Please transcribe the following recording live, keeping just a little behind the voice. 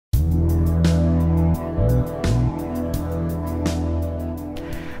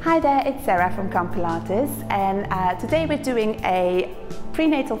Hi there, it's Sarah from Kalm Pilates, and today we're doing a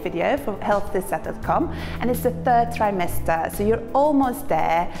prenatal video for Healthista.com, and it's the third trimester, so you're almost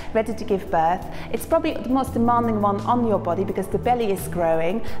there, ready to give birth. It's probably the most demanding one on your body because the belly is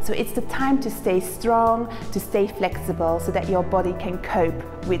growing, so it's the time to stay strong, to stay flexible, so that your body can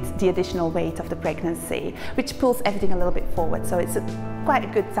cope with the additional weight of the pregnancy, which pulls everything a little bit forward. So it's quite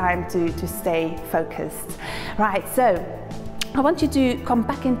a good time to stay focused. Right, so I want you to come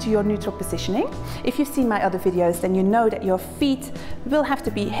back into your neutral positioning. If you've seen my other videos, then you know that your feet will have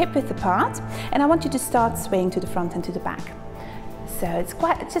to be hip-width apart, and I want you to start swaying to the front and to the back. So it's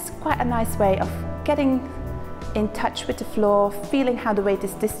just quite a nice way of getting in touch with the floor, feeling how the weight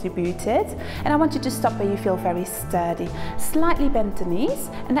is distributed, and I want you to stop where you feel very sturdy. Slightly bend the knees,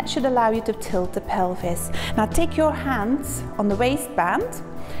 and that should allow you to tilt the pelvis. Now take your hands on the waistband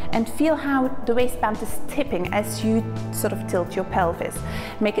and feel how the waistband is tipping as you sort of tilt your pelvis.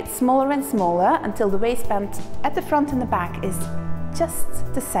 Make it smaller and smaller until the waistband at the front and the back is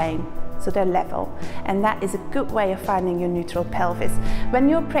just the same, so they're level. And that is a good way of finding your neutral pelvis. When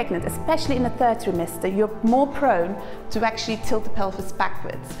you're pregnant, especially in the third trimester, you're more prone to actually tilt the pelvis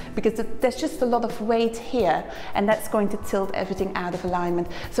backwards because there's just a lot of weight here, and that's going to tilt everything out of alignment.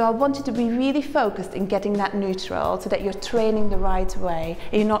 So I want you to be really focused in getting that neutral so that you're training the right way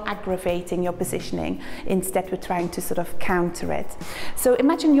and you're not aggravating your positioning. Instead, we're trying to sort of counter it. So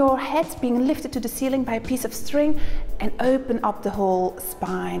imagine your head being lifted to the ceiling by a piece of string and open up the whole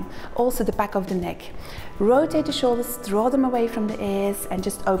spine. Also the back of the neck. Rotate the shoulders, draw them away from the ears, and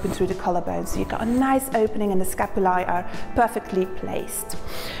just open through the collarbones. So you've got a nice opening and the scapulae are perfectly placed.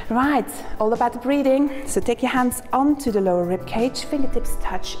 Right, all about the breathing. So take your hands onto the lower rib cage, fingertips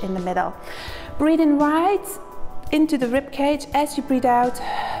touch in the middle. Breathe in right into the rib cage. As you breathe out,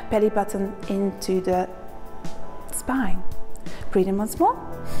 belly button into the spine. Breathe in once more.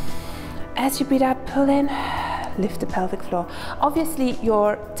 As you breathe out, pull in. Lift the pelvic floor. Obviously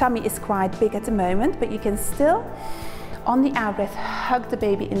your tummy is quite big at the moment, but you can still, on the out breath, hug the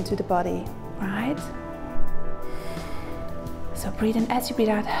baby into the body, right? So breathe in as you breathe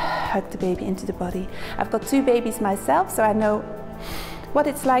out, hug the baby into the body. I've got two babies myself, so I know what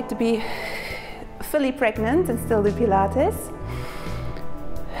it's like to be fully pregnant and still do Pilates.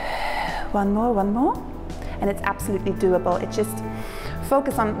 One more, and it's absolutely doable. It's just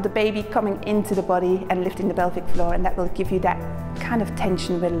focus on the baby coming into the body and lifting the pelvic floor, and that will give you that kind of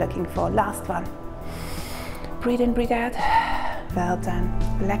tension we're looking for. Last one. Breathe in, breathe out. Well done.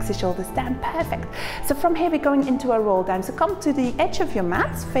 Relax the shoulders down. Perfect. So from here we're going into a roll down. So come to the edge of your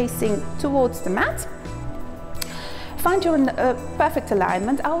mat, facing towards the mat. Find you're in perfect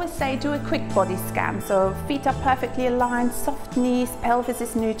alignment. I always say do a quick body scan. So feet are perfectly aligned, soft knees, pelvis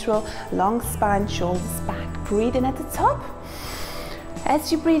is neutral, long spine, shoulders back. Breathe in at the top.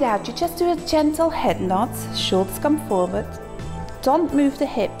 As you breathe out, you just do a gentle head nod, shoulders come forward. Don't move the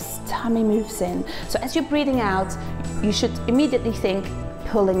hips, tummy moves in. So as you're breathing out, you should immediately think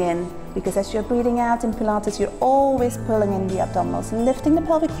pulling in, because as you're breathing out in Pilates, you're always pulling in the abdominals, lifting the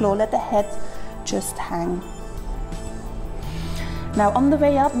pelvic floor, let the head just hang. Now on the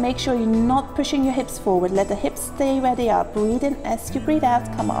way up, make sure you're not pushing your hips forward, let the hips stay where they are. Breathe in, as you breathe out,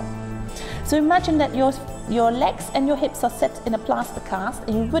 come up. So imagine that your legs and your hips are set in a plaster cast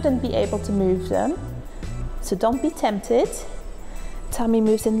and you wouldn't be able to move them. So don't be tempted. Tummy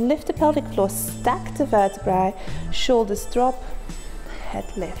moves in, lift the pelvic floor, stack the vertebrae, shoulders drop, head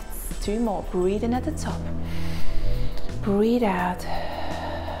lifts. Two more. Breathe in at the top. Breathe out.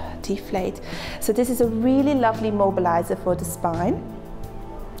 Deflate. So this is a really lovely mobilizer for the spine.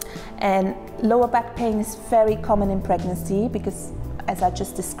 And lower back pain is very common in pregnancy because, as I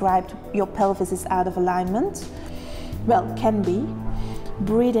just described, your pelvis is out of alignment. Well, can be.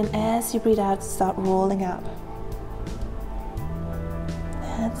 Breathe in as you breathe out, start rolling up.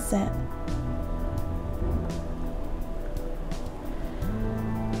 That's it.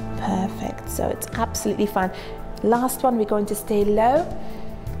 Perfect, so it's absolutely fine. Last one, we're going to stay low.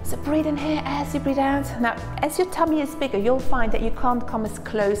 So breathe in here as you breathe out. Now, as your tummy is bigger, you'll find that you can't come as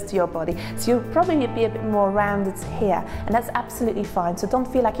close to your body. So you'll probably be a bit more rounded here, and that's absolutely fine. So don't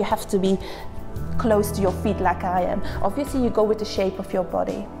feel like you have to be close to your feet like I am. Obviously, you go with the shape of your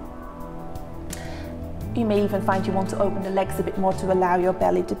body. You may even find you want to open the legs a bit more to allow your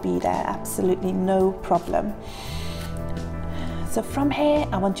belly to be there. Absolutely no problem. So from here,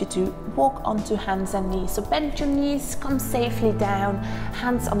 I want you to walk onto hands and knees. So bend your knees, come safely down,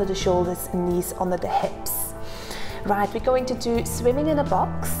 hands under the shoulders, knees under the hips. Right, we're going to do swimming in a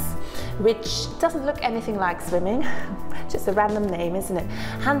box, which doesn't look anything like swimming. Just a random name, isn't it?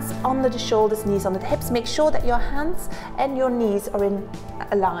 Hands under the shoulders, knees under the hips. Make sure that your hands and your knees are in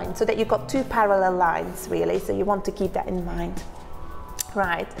a line, so that you've got two parallel lines, really. So you want to keep that in mind.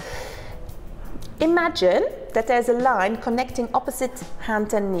 Right. Imagine that there's a line connecting opposite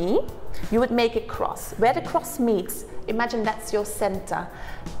hand and knee. You would make a cross. Where the cross meets, imagine that's your center.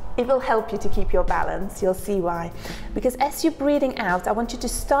 It will help you to keep your balance. You'll see why. Because as you're breathing out, I want you to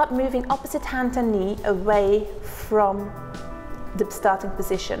start moving opposite hand and knee away from the starting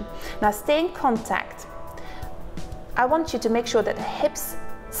position. Now stay in contact. I want you to make sure that the hips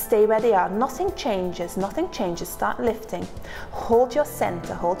stay where they are. Nothing changes, nothing changes. Start lifting. Hold your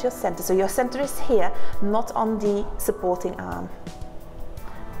center, hold your center. So your center is here, not on the supporting arm.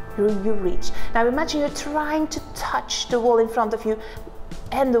 You reach. Now imagine you're trying to touch the wall in front of you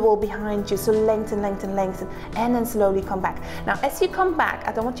and the wall behind you. So lengthen, lengthen, lengthen, and then slowly come back. Now as you come back,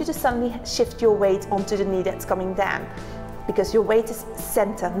 I don't want you to suddenly shift your weight onto the knee that's coming down, because your weight is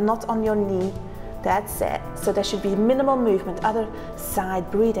centered, not on your knee. That's it. So there should be minimal movement. Other side,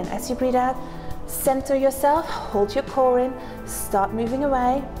 breathe in. As you breathe out, center yourself, hold your core in, start moving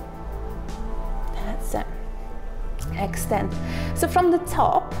away. That's it. Extend. So from the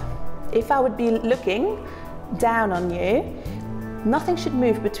top, if I would be looking down on you, nothing should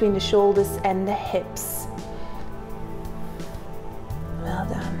move between the shoulders and the hips. Well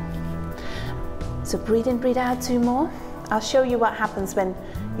done. So breathe in, breathe out, 2 more. I'll show you what happens when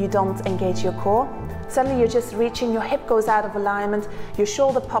you don't engage your core. Suddenly you're just reaching, your hip goes out of alignment, your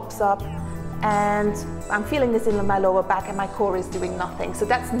shoulder pops up, and I'm feeling this in my lower back and my core is doing nothing. So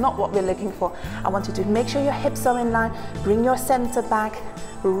that's not what we're looking for. I want you to make sure your hips are in line, bring your center back,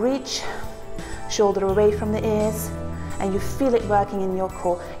 reach, shoulder away from the ears, and you feel it working in your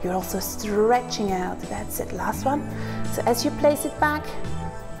core. You're also stretching out. That's it, last one. So as you place it back,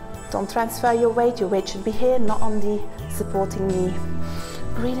 don't transfer your weight should be here, not on the supporting knee.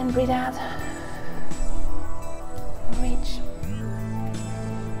 Breathe in, breathe out. Reach.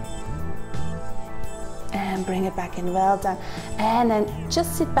 And bring it back in, well done. And then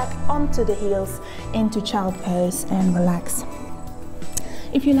just sit back onto the heels into child pose and relax.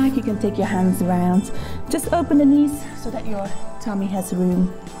 If you like, you can take your hands around. Just open the knees so that your tummy has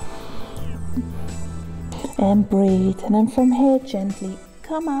room. And breathe, and then from here gently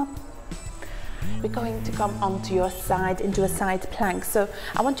come up. We're going to come onto your side into a side plank. So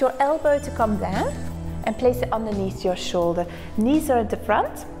I want your elbow to come down and place it underneath your shoulder. Knees are at the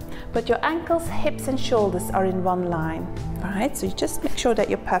front, but your ankles, hips and shoulders are in one line. All right, so you just make sure that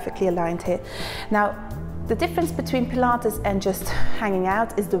you're perfectly aligned here. Now, the difference between Pilates and just hanging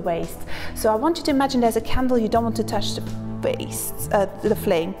out is the waist. So I want you to imagine there's a candle, you don't want to touch the waist, the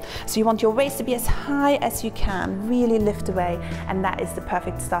flame. So you want your waist to be as high as you can, really lift away, and that is the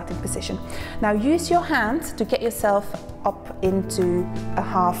perfect starting position. Now use your hand to get yourself up into a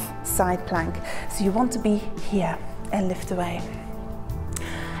half side plank. So you want to be here and lift away.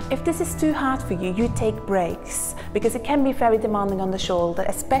 If this is too hard for you, you take breaks, because it can be very demanding on the shoulder,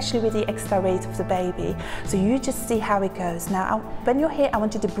 especially with the extra weight of the baby. So you just see how it goes. Now, when you're here, I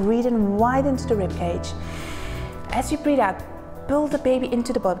want you to breathe in wide into the rib cage. As you breathe out, pull the baby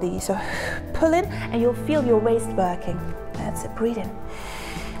into the body. So pull in and you'll feel your waist working. That's it, breathe in.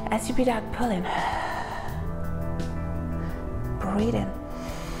 As you breathe out, pull in. Breathe in.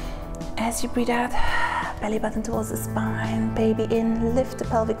 As you breathe out, belly button towards the spine, baby in, lift the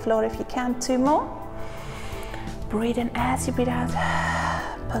pelvic floor if you can, 2 more. Breathe in as you breathe out,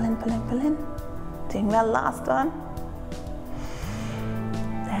 pull in, pull in, pull in. Doing well, last one.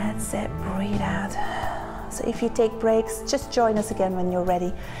 That's it, breathe out. So if you take breaks, just join us again when you're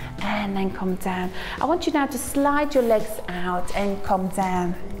ready, and then come down. I want you now to slide your legs out and come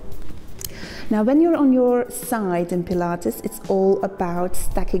down. Now when you're on your side in Pilates, it's all about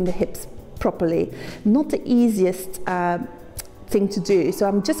stacking the hips properly. Not the easiest thing to do, so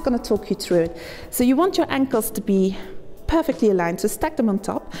I'm just going to talk you through it. So you want your ankles to be perfectly aligned, so stack them on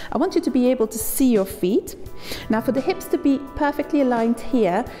top. I want you to be able to see your feet. Now for the hips to be perfectly aligned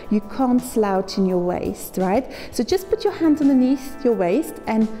here, you can't slouch in your waist, right? So just put your hand underneath your waist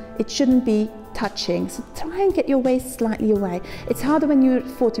and it shouldn't be touching. So try and get your waist slightly away. It's harder when you're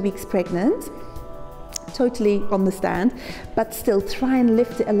 40 weeks pregnant. Totally understand, but still try and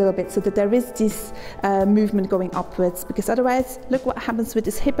lift it a little bit so that there is this movement going upwards, because otherwise look what happens with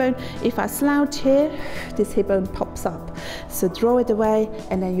this hip bone. If I slouch here, this hip bone pops up. So draw it away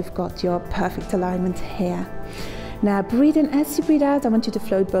and then you've got your perfect alignment here. Now breathe in as you breathe out. I want you to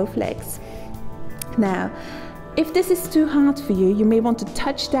float both legs. Now if this is too hard for you, you may want to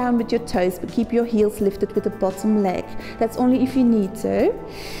touch down with your toes but keep your heels lifted with the bottom leg. That's only if you need to.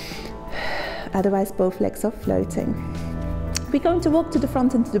 Otherwise, both legs are floating. We're going to walk to the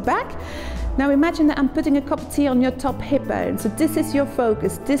front and to the back. Now imagine that I'm putting a cup of tea on your top hip bone. So this is your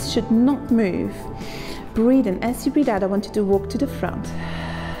focus. This should not move. Breathe in. As you breathe out, I want you to walk to the front.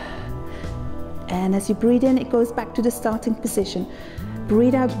 And as you breathe in, it goes back to the starting position.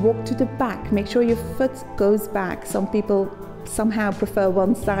 Breathe out, walk to the back. Make sure your foot goes back. Some people somehow prefer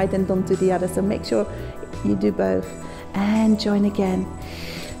one side and don't do the other. So make sure you do both. And join again.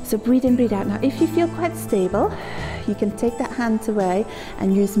 So breathe in, breathe out. Now if you feel quite stable, you can take that hand away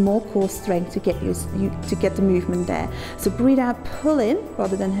and use more core strength to get the movement there. So breathe out, pull in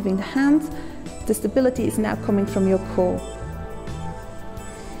rather than having the hands. The stability is now coming from your core.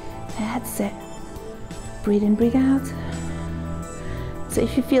 That's it. Breathe in, breathe out. So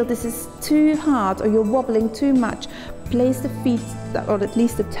if you feel this is too hard or you're wobbling too much, place the feet or at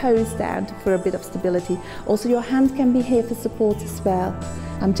least the toes down for a bit of stability. Also your hand can be here for support as well.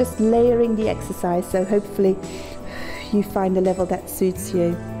 I'm just layering the exercise, so hopefully you find a level that suits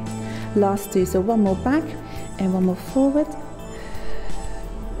you. Last two, so one more back and one more forward.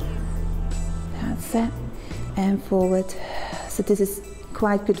 That's it. And forward. So this is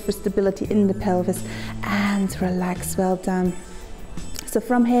quite good for stability in the pelvis. And relax, well done. So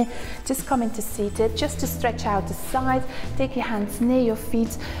from here, just come into seated, just to stretch out the side. Take your hands near your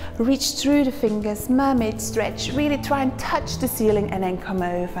feet, reach through the fingers, mermaid stretch. Really try and touch the ceiling and then come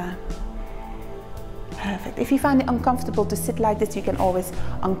over. Perfect. If you find it uncomfortable to sit like this, you can always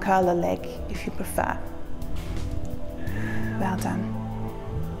uncurl a leg if you prefer. Well done.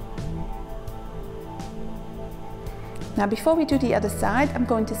 Now before we do the other side, I'm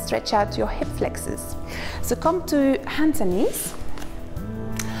going to stretch out your hip flexors. So come to hands and knees.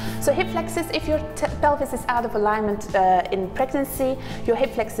 So hip flexors, if your pelvis is out of alignment in pregnancy, your hip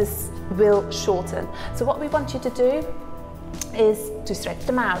flexors will shorten. So what we want you to do is to stretch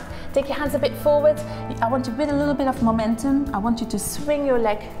them out. Take your hands a bit forward. I want you with a little bit of momentum. I want you to swing your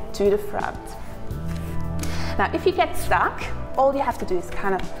leg to the front. Now if you get stuck, all you have to do is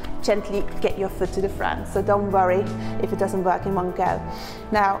kind of gently get your foot to the front. So don't worry if it doesn't work in one go.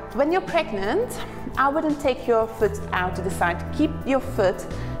 Now when you're pregnant, I wouldn't take your foot out to the side. Keep your foot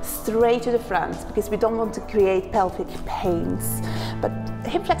straight to the front because we don't want to create pelvic pains. But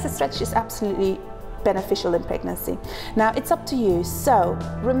hip flexor stretch is absolutely beneficial in pregnancy. Now it's up to you. So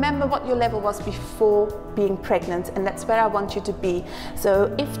remember what your level was before being pregnant, and that's where I want you to be.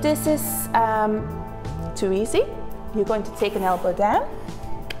 So if this is too easy, you're going to take an elbow down,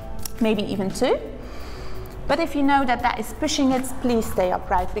 maybe even two. But if you know that that is pushing it, please stay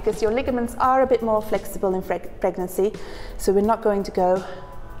upright because your ligaments are a bit more flexible in pregnancy. So we're not going to go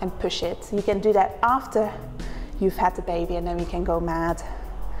and push it. You can do that after you've had the baby and then we can go mad.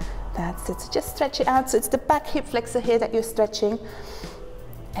 That's it. So just stretch it out. So it's the back hip flexor here that you're stretching,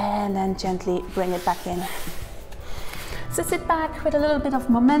 and then gently bring it back in. So sit back with a little bit of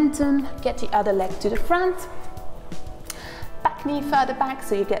momentum, get the other leg to the front, back knee further back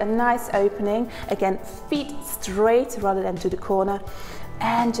so you get a nice opening. Again, feet straight rather than to the corner,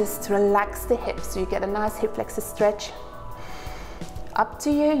 and just relax the hips so you get a nice hip flexor stretch. Up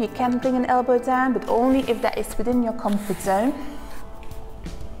to you. You can bring an elbow down, but only if that is within your comfort zone.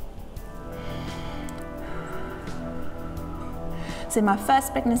 So in my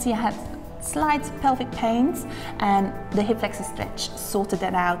first pregnancy, I had slight pelvic pains and the hip flexor stretch sorted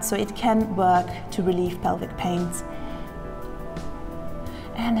that out, so it can work to relieve pelvic pains.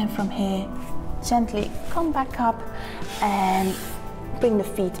 And then from here, gently come back up and bring the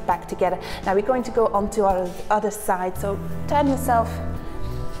feet back together. Now we're going to go onto our other side, so turn yourself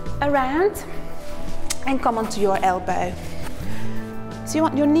around and come onto your elbow. So you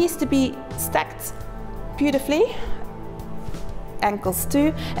want your knees to be stacked beautifully, ankles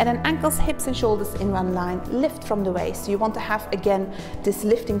too, and then ankles, hips and shoulders in one line. Lift from the waist. So you want to have again this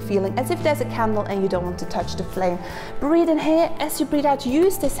lifting feeling as if there's a candle and you don't want to touch the flame. Breathe in here. As you breathe out,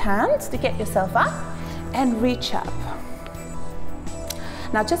 use this hand to get yourself up and reach up.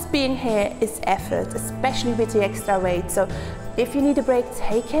 Now just being here is effort, especially with the extra weight. So if you need a break,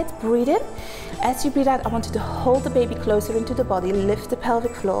 take it, breathe in. As you breathe out, I want you to hold the baby closer into the body, lift the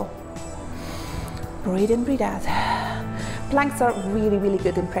pelvic floor. Breathe in, breathe out. Planks are really, really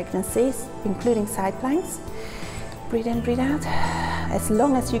good in pregnancies, including side planks. Breathe in, breathe out. As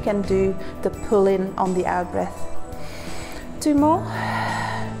long as you can do the pull in on the out breath. Two more.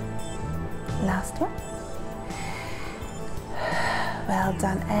 Last one. Well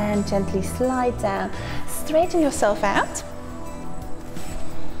done. And gently slide down. Straighten yourself out.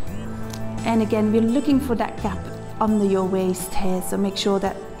 And again, we're looking for that gap under your waist here, so make sure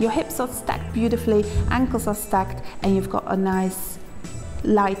that your hips are stacked beautifully, ankles are stacked, and you've got a nice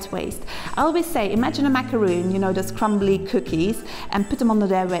light waist. I always say, imagine a macaroon, you know, those crumbly cookies, and put them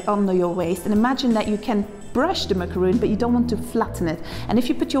under your waist, and imagine that you can brush the macaroon, but you don't want to flatten it. And if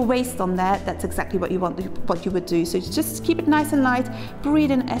you put your waist on there, that's exactly what you would do. So just keep it nice and light.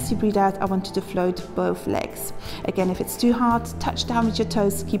 Breathe in as you breathe out. I want you to float both legs. Again, if it's too hard, touch down with your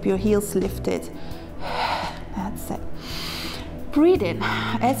toes, keep your heels lifted. That's it. Breathe in.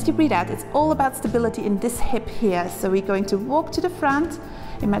 As you breathe out, it's all about stability in this hip here. So we're going to walk to the front.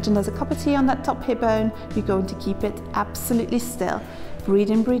 Imagine there's a cup of tea on that top hip bone. You're going to keep it absolutely still. Breathe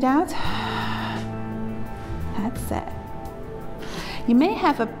in, breathe out. That's it. You may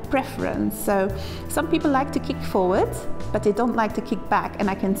have a preference. So some people like to kick forward, but they don't like to kick back. And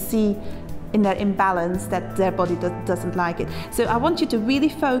I can see in their imbalance that their body doesn't like it. So I want you to really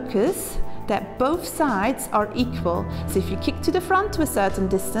focus that both sides are equal. So if you kick to the front to a certain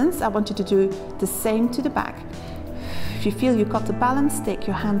distance, I want you to do the same to the back. If you feel you've got the balance, take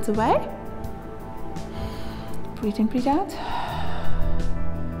your hands away. Breathe in, breathe out.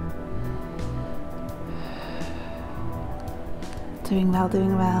 Doing well,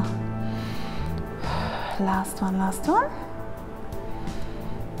 doing well. Last one, last one.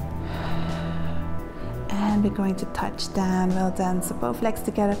 And we're going to touch down. Well done. So both legs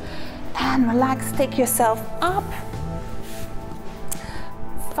together. And relax, take yourself up.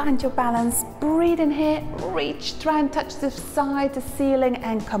 Find your balance. Breathe in here. Reach, try and touch the side, the ceiling,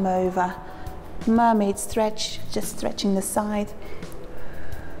 and come over. Mermaid stretch, just stretching the side.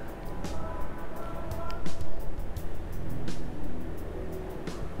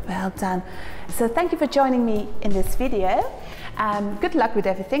 Well done. So thank you for joining me in this video. Good luck with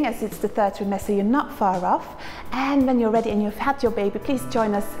everything, as it's the third trimester, you're not far off. And when you're ready and you've had your baby, please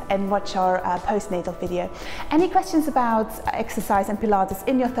join us and watch our postnatal video. Any questions about exercise and Pilates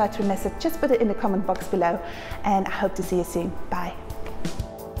in your third trimester, just put it in the comment box below, and I hope to see you soon. Bye.